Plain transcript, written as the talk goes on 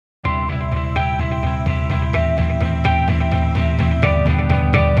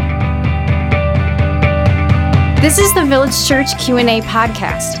This is the Village Church Q&A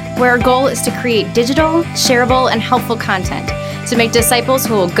podcast, where our goal is to create digital, shareable, and helpful content to make disciples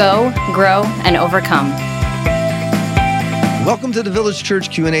who will go, grow, and overcome. Welcome to the Village Church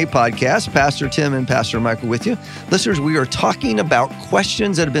Q&A podcast. Pastor Tim and Pastor Michael with you. Listeners, we are talking about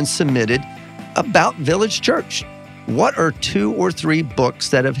questions that have been submitted about Village Church. What are 2 or 3 books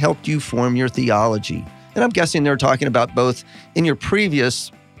that have helped you form your theology? And I'm guessing they're talking about both in your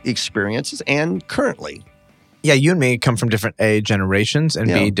previous experiences and currently. Yeah, you and me come from different A, generations, and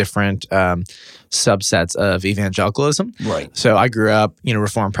B, different subsets of evangelicalism. Right. So I grew up,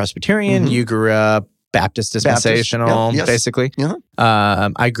 Reformed Presbyterian. You grew up Baptist dispensational, basically.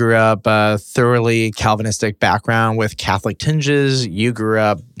 I grew up thoroughly Calvinistic background with Catholic tinges. You grew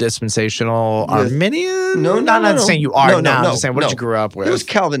up dispensational Arminian? No, not saying you are now. I'm just saying, what did you grow up with? It was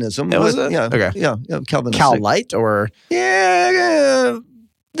Calvinism. It was Calvinistic. Cal-Lite or? Yeah,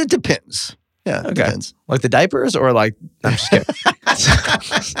 it depends. Yeah, it depends. Like the diapers or like, I'm just kidding.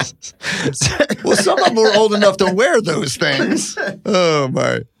 Well, some of them were old enough to wear those things. Oh,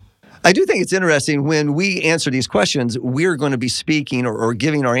 my. I do think it's interesting when we answer these questions, we're going to be speaking or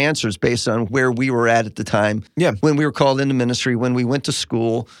giving our answers based on where we were at the time. Yeah. When we were called into ministry, when we went to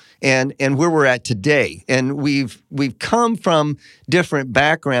school, and where we're at today. And we've come from different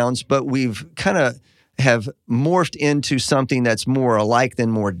backgrounds, but we've kind of have morphed into something that's more alike than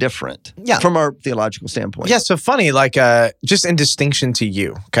more different from our theological standpoint. Yeah, so funny, like just in distinction to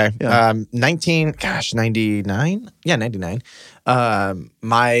you, okay? Yeah. 99? Yeah, 99.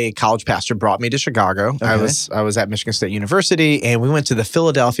 My college pastor brought me to Chicago. Okay. I was at Michigan State University, and we went to the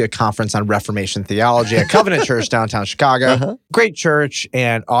Philadelphia Conference on Reformation Theology at Covenant Church, downtown Chicago. Great church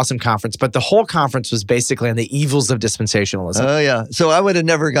and awesome conference, but the whole conference was basically on the evils of dispensationalism. Oh, yeah. So I would have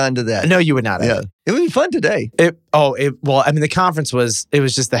never gone to that. No, you would not have. Yeah. It would be fun today. The conference was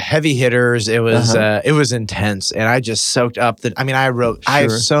just the heavy hitters. It was intense, and I just soaked up I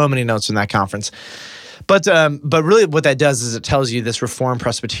have so many notes from that conference. But really what that does is it tells you this Reformed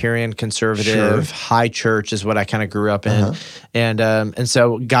Presbyterian conservative high church is what I kind of grew up in. And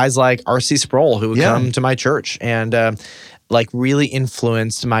so guys like R.C. Sproul who would come to my church and really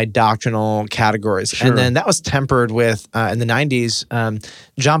influenced my doctrinal categories. And then that was tempered with in the 90s,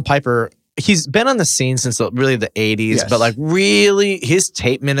 John Piper. He's been on the scene since really the 80s, but really his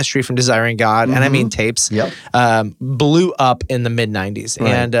tape ministry from Desiring God, and I mean tapes, blew up in the mid-90s.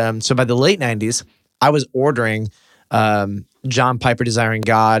 Right. And so by the late 90s, I was ordering John Piper Desiring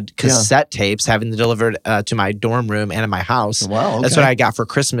God cassette tapes, having them delivered to my dorm room and in my house. Wow, okay. That's what I got for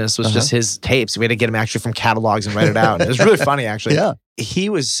Christmas was just his tapes. We had to get them actually from catalogs and write it out. And it was really funny, actually. He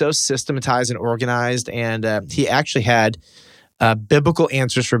was so systematized and organized, and he actually had biblical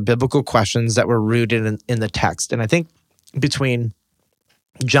answers for biblical questions that were rooted in the text. And I think between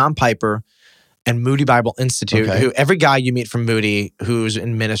John Piper and Moody Bible Institute, who every guy you meet from Moody who's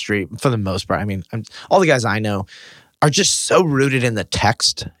in ministry, for the most part, all the guys I know are just so rooted in the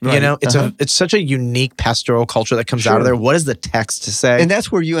text. Right. It's such a unique pastoral culture that comes out of there. What does the text say? And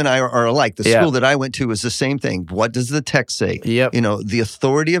that's where you and I are alike. The school that I went to was the same thing. What does the text say? Yep. The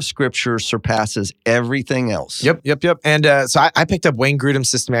authority of Scripture surpasses everything else. Yep. And so I picked up Wayne Grudem's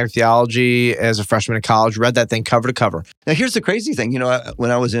Systematic Theology as a freshman in college, read that thing cover to cover. Now, here's the crazy thing. When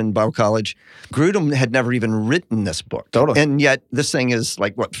I was in Bible college, Grudem had never even written this book. Totally. And yet this thing is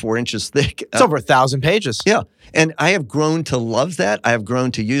 4 inches thick. It's over 1,000 pages. Yeah. And I have grown to love that. I have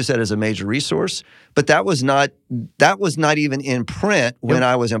grown to use that as a major resource. But that was not even in print when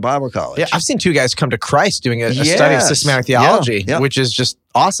I was in Bible college. Yeah, I've seen 2 guys come to Christ doing a study of systematic theology, which is just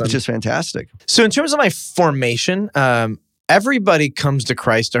awesome. Which is fantastic. So in terms of my formation, everybody comes to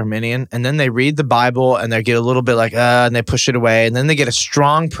Christ Arminian, and then they read the Bible, and they get a little bit and they push it away, and then they get a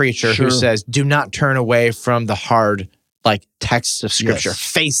strong preacher who says, do not turn away from the hard texts of Scripture.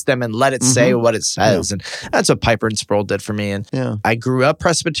 Face them and let it say what it says. And that's what Piper and Sproul did for me. And I grew up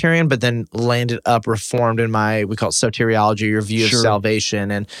Presbyterian, but then landed up Reformed in we call it soteriology, your view of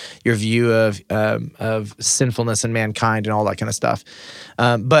salvation and your view of sinfulness and mankind and all that kind of stuff.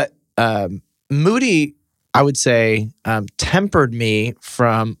 But Moody, I would say, tempered me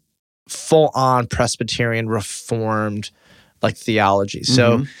from full-on Presbyterian Reformed theology.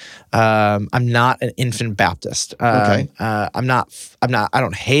 So I'm not an infant Baptist. I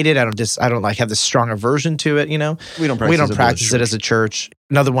don't hate it. I don't have this strong aversion to it, We don't practice it as a church.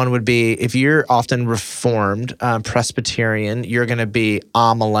 Another one would be if you're often Reformed, Presbyterian, you're going to be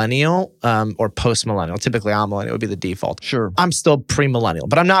amillennial or postmillennial. Typically, amillennial would be the default. Sure. I'm still premillennial,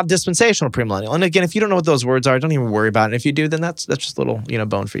 but I'm not dispensational premillennial. And again, if you don't know what those words are, don't even worry about it. And if you do, then that's just a little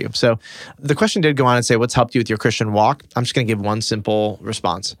bone for you. So the question did go on and say, what's helped you with your Christian walk? I'm just going to give one simple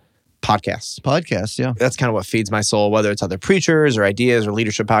response. podcasts. Podcasts, yeah. That's kind of what feeds my soul, whether it's other preachers or ideas or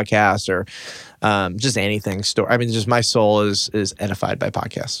leadership podcasts or just anything. Just my soul is edified by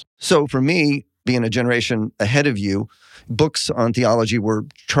podcasts. So for me, being a generation ahead of you, books on theology were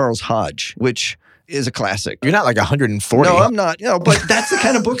Charles Hodge, which is a classic. You're not like 140. No, I'm not. But that's the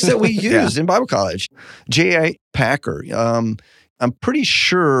kind of books that we used in Bible college. J.I. Packer. I'm pretty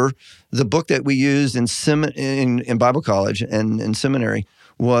sure the book that we used in Bible college and in seminary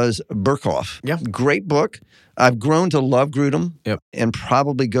was Berkhoff. Yeah. Great book. I've grown to love Grudem and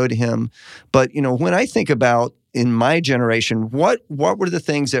probably go to him. But, when I think about in my generation, what were the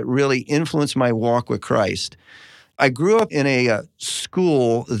things that really influenced my walk with Christ? I grew up in a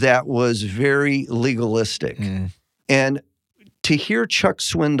school that was very legalistic. And to hear Chuck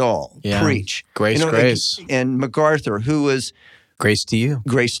Swindoll preach. Grace. And MacArthur, who was... Grace to you.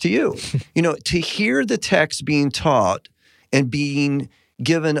 Grace to you. To hear the text being taught and being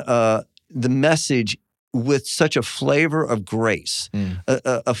given the message with such a flavor of grace,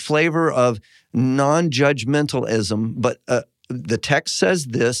 a flavor of non-judgmentalism, but the text says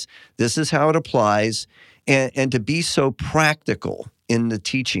this is how it applies, and to be so practical in the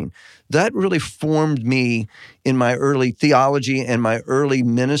teaching. That really formed me in my early theology and my early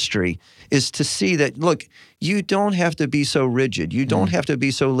ministry, is to see that, look, you don't have to be so rigid. You don't have to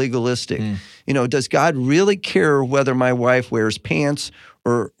be so legalistic. Does God really care whether my wife wears pants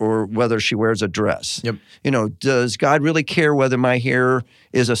or whether she wears a dress? Does God really care whether my hair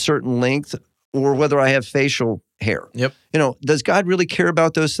is a certain length or whether I have facial hair? Does God really care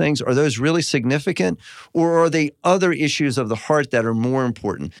about those things? Are those really significant? Or are they other issues of the heart that are more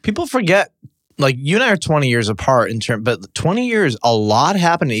important? People forget, like you and I are 20 years apart but 20 years, a lot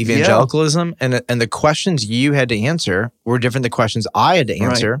happened to evangelicalism, and the questions you had to answer were different than the questions I had to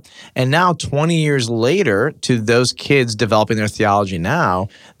answer. Right. And now 20 years later, to those kids developing their theology now,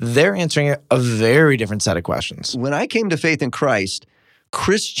 they're answering a very different set of questions. When I came to faith in Christ,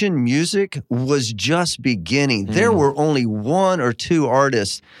 Christian music was just beginning. There were only one or two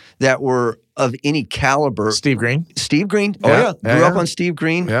artists that were of any caliber. Steve Green. Oh, yeah. Grew up on Steve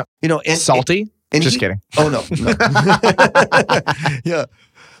Green. Yeah. And Salty. Just kidding. Oh, no. Yeah.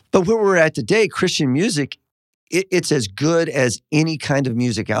 But where we're at today, Christian music, it's as good as any kind of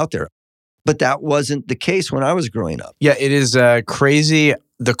music out there. But that wasn't the case when I was growing up. Yeah, it is crazy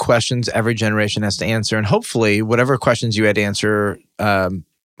the questions every generation has to answer. And hopefully, whatever questions you had to answer,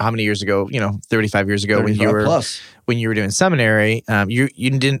 how many years ago, 35 years ago when you were doing seminary, you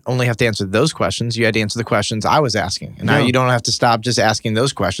didn't only have to answer those questions, you had to answer the questions I was asking. And now you don't have to stop just asking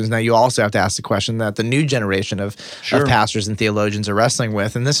those questions. Now you also have to ask the question that the new generation of pastors and theologians are wrestling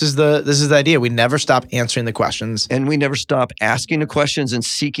with. And this is the idea. We never stop answering the questions. And we never stop asking the questions and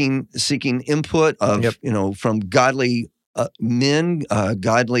seeking input of, from godly men,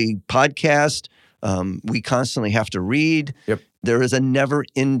 godly podcast. We constantly have to read. There is a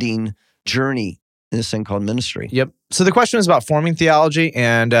never-ending journey in this thing called ministry. So the question is about forming theology,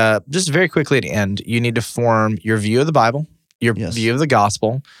 and just very quickly at the end, you need to form your view of the Bible, your view of the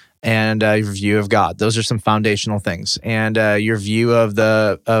gospel, and your view of God. Those are some foundational things. And your view of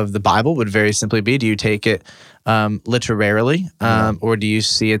the Bible would very simply be: do you take it literarily, or do you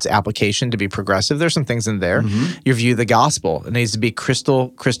see its application to be progressive? There's some things in there. Your view of the gospel, it needs to be crystal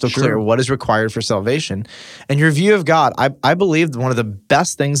clear what is required for salvation. And your view of God, I believe one of the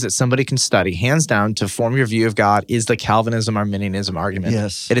best things that somebody can study, hands down, to form your view of God is the Calvinism-Arminianism argument.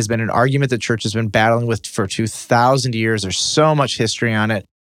 It has been an argument the church has been battling with for 2,000 years. There's so much history on it.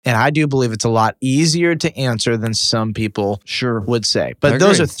 And I do believe it's a lot easier to answer than some people would say. But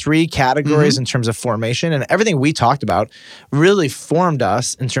those are three categories in terms of formation. And everything we talked about really formed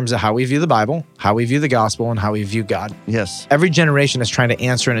us in terms of how we view the Bible, how we view the gospel, and how we view God. Every generation is trying to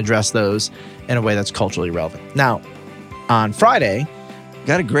answer and address those in a way that's culturally relevant. Now, on Friday...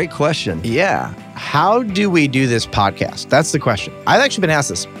 Got a great question. Yeah. How do we do this podcast? That's the question. I've actually been asked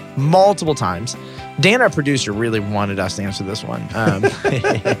this multiple times. Dan, our producer, really wanted us to answer this one.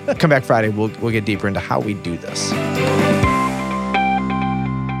 Come back Friday. We'll get deeper into how we do this.